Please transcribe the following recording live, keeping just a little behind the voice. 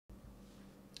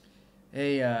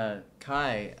Hey,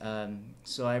 Kai.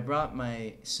 So I brought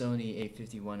my Sony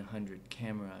A5100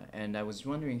 camera, and I was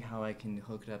wondering how I can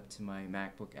hook it up to my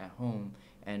MacBook at home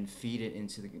and feed it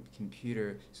into the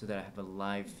computer so that I have a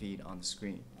live feed on the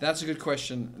screen. That's a good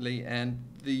question, Lee. And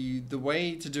the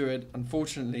way to do it,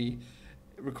 unfortunately,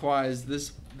 requires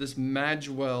this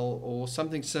Magwell or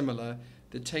something similar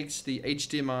that takes the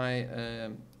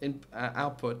HDMI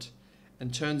output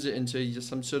and turns it into just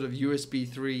some sort of USB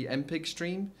 3 MPEG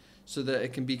stream, so that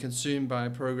it can be consumed by a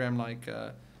program like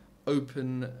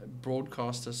Open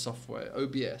Broadcaster Software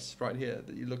 (OBS) right here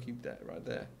that you're looking at right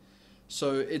there.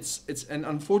 So it's and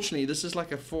unfortunately this is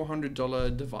like a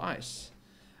 $400 device,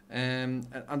 and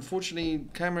unfortunately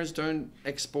cameras don't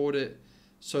export it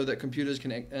so that computers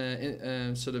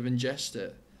can sort of ingest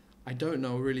it. I don't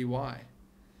know really why,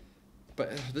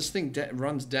 but this thing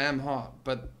runs damn hot.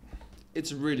 But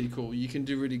it's really cool. You can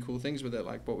do really cool things with it,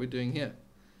 like what we're doing here.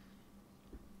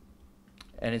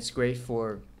 And it's great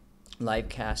for live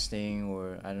casting,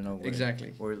 or I don't know,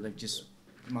 Exactly. or like just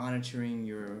monitoring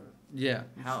your Yeah.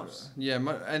 house. Yeah,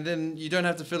 and then you don't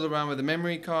have to fiddle around with the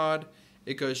memory card.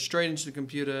 It goes straight into the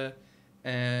computer,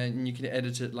 and you can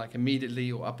edit it like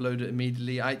immediately or upload it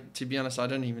immediately. To be honest, I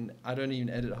don't even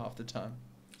edit half the time.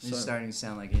 It's starting to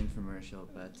sound like an infomercial,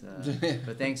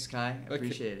 but thanks, Kai. I Okay.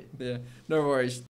 appreciate it. Yeah, no worries.